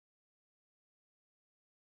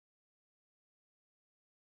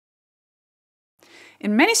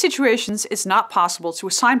In many situations, it's not possible to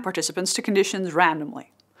assign participants to conditions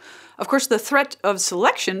randomly. Of course, the threat of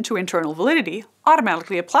selection to internal validity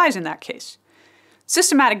automatically applies in that case.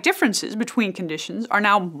 Systematic differences between conditions are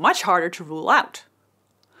now much harder to rule out.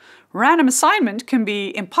 Random assignment can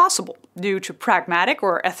be impossible due to pragmatic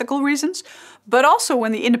or ethical reasons, but also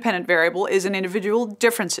when the independent variable is an individual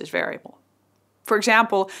differences variable. For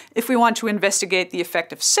example, if we want to investigate the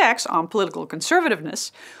effect of sex on political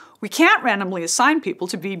conservativeness, we can't randomly assign people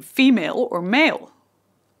to be female or male.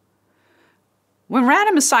 When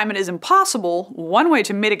random assignment is impossible, one way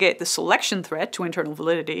to mitigate the selection threat to internal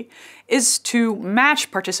validity is to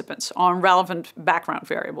match participants on relevant background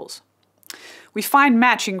variables. We find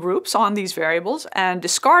matching groups on these variables and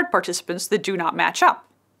discard participants that do not match up.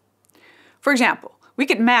 For example, we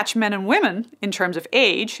could match men and women in terms of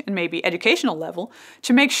age and maybe educational level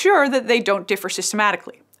to make sure that they don't differ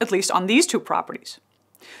systematically, at least on these two properties.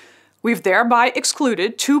 We've thereby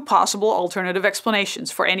excluded two possible alternative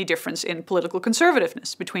explanations for any difference in political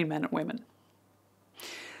conservativeness between men and women.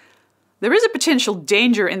 There is a potential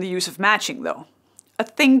danger in the use of matching, though. A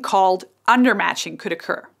thing called undermatching could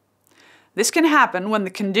occur. This can happen when the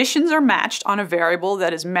conditions are matched on a variable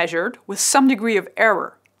that is measured with some degree of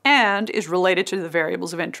error and is related to the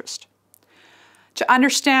variables of interest. To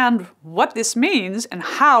understand what this means and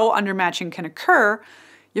how undermatching can occur,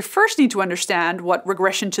 you first need to understand what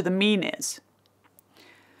regression to the mean is.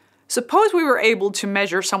 Suppose we were able to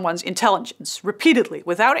measure someone's intelligence repeatedly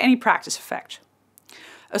without any practice effect.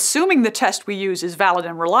 Assuming the test we use is valid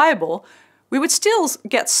and reliable, we would still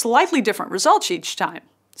get slightly different results each time,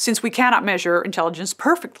 since we cannot measure intelligence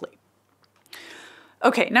perfectly.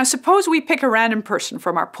 Okay, now suppose we pick a random person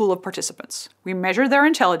from our pool of participants. We measure their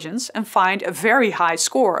intelligence and find a very high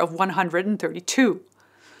score of 132.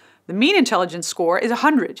 The mean intelligence score is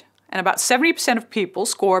 100, and about 70% of people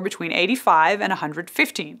score between 85 and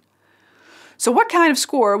 115. So what kind of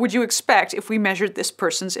score would you expect if we measured this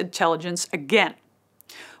person's intelligence again?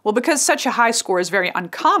 Well, because such a high score is very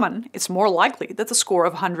uncommon, it's more likely that the score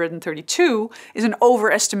of 132 is an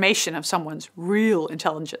overestimation of someone's real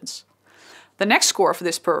intelligence. The next score for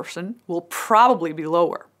this person will probably be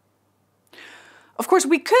lower. Of course,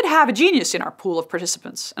 we could have a genius in our pool of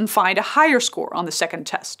participants and find a higher score on the second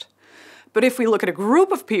test. But if we look at a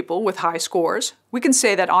group of people with high scores, we can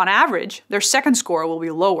say that on average, their second score will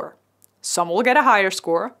be lower. Some will get a higher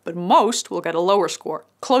score, but most will get a lower score,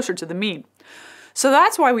 closer to the mean. So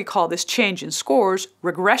that's why we call this change in scores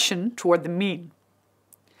regression toward the mean.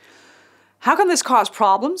 How can this cause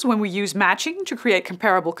problems when we use matching to create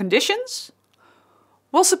comparable conditions?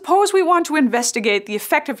 Well, suppose we want to investigate the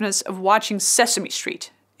effectiveness of watching Sesame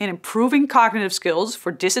Street in improving cognitive skills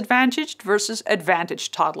for disadvantaged versus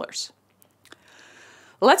advantaged toddlers.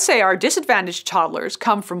 Let's say our disadvantaged toddlers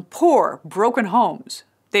come from poor, broken homes.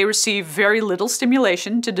 They receive very little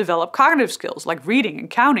stimulation to develop cognitive skills like reading and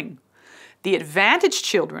counting. The advantaged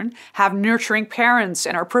children have nurturing parents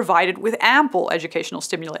and are provided with ample educational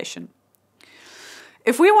stimulation.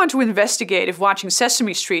 If we want to investigate if watching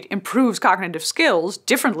Sesame Street improves cognitive skills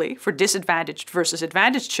differently for disadvantaged versus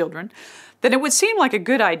advantaged children, then it would seem like a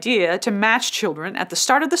good idea to match children at the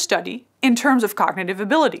start of the study in terms of cognitive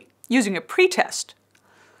ability, using a pretest.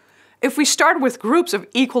 If we start with groups of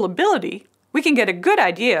equal ability, we can get a good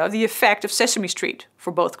idea of the effect of Sesame Street for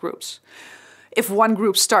both groups. If one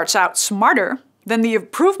group starts out smarter, then the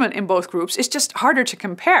improvement in both groups is just harder to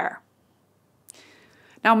compare.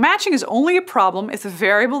 Now, matching is only a problem if the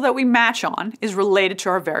variable that we match on is related to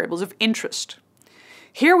our variables of interest.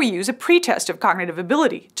 Here we use a pretest of cognitive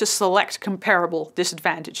ability to select comparable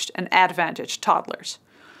disadvantaged and advantaged toddlers.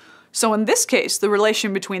 So in this case, the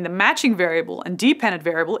relation between the matching variable and dependent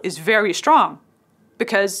variable is very strong,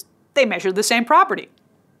 because they measure the same property.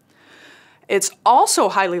 It's also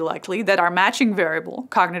highly likely that our matching variable,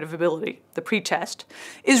 cognitive ability, the pretest,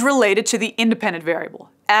 is related to the independent variable,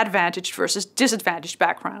 advantaged versus disadvantaged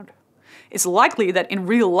background. It's likely that in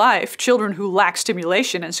real life, children who lack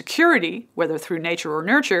stimulation and security, whether through nature or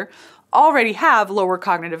nurture, already have lower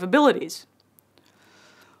cognitive abilities.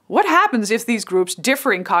 What happens if these groups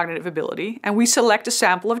differ in cognitive ability and we select a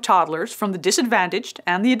sample of toddlers from the disadvantaged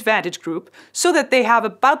and the advantaged group so that they have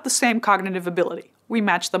about the same cognitive ability? We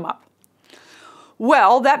match them up.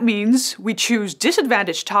 Well, that means we choose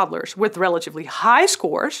disadvantaged toddlers with relatively high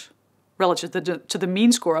scores, relative to the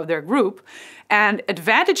mean score of their group, and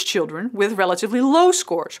advantaged children with relatively low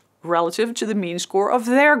scores, relative to the mean score of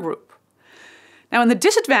their group. Now, in the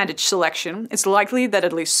disadvantaged selection, it's likely that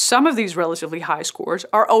at least some of these relatively high scores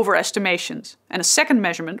are overestimations, and a second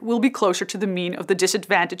measurement will be closer to the mean of the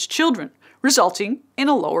disadvantaged children, resulting in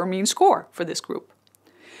a lower mean score for this group.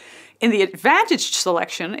 In the advantaged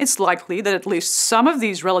selection, it's likely that at least some of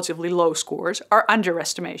these relatively low scores are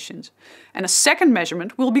underestimations, and a second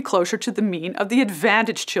measurement will be closer to the mean of the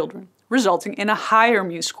advantaged children, resulting in a higher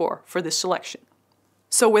mean score for this selection.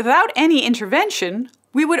 So without any intervention,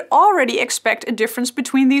 we would already expect a difference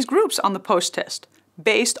between these groups on the post-test,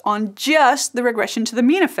 based on just the regression to the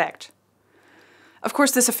mean effect. Of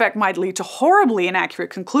course, this effect might lead to horribly inaccurate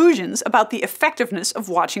conclusions about the effectiveness of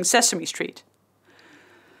watching Sesame Street.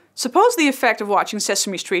 Suppose the effect of watching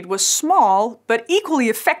Sesame Street was small but equally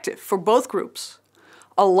effective for both groups.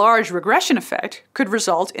 A large regression effect could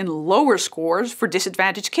result in lower scores for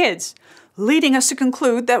disadvantaged kids, leading us to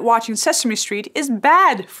conclude that watching Sesame Street is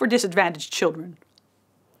bad for disadvantaged children.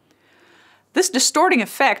 This distorting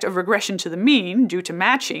effect of regression to the mean due to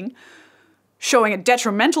matching, showing a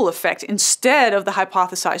detrimental effect instead of the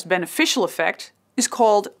hypothesized beneficial effect, is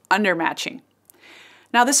called undermatching.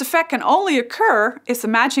 Now, this effect can only occur if the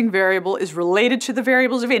matching variable is related to the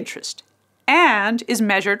variables of interest and is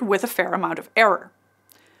measured with a fair amount of error,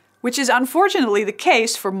 which is unfortunately the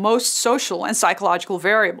case for most social and psychological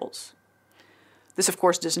variables. This, of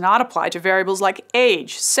course, does not apply to variables like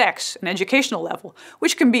age, sex, and educational level,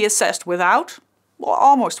 which can be assessed without, well,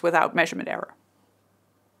 almost without measurement error.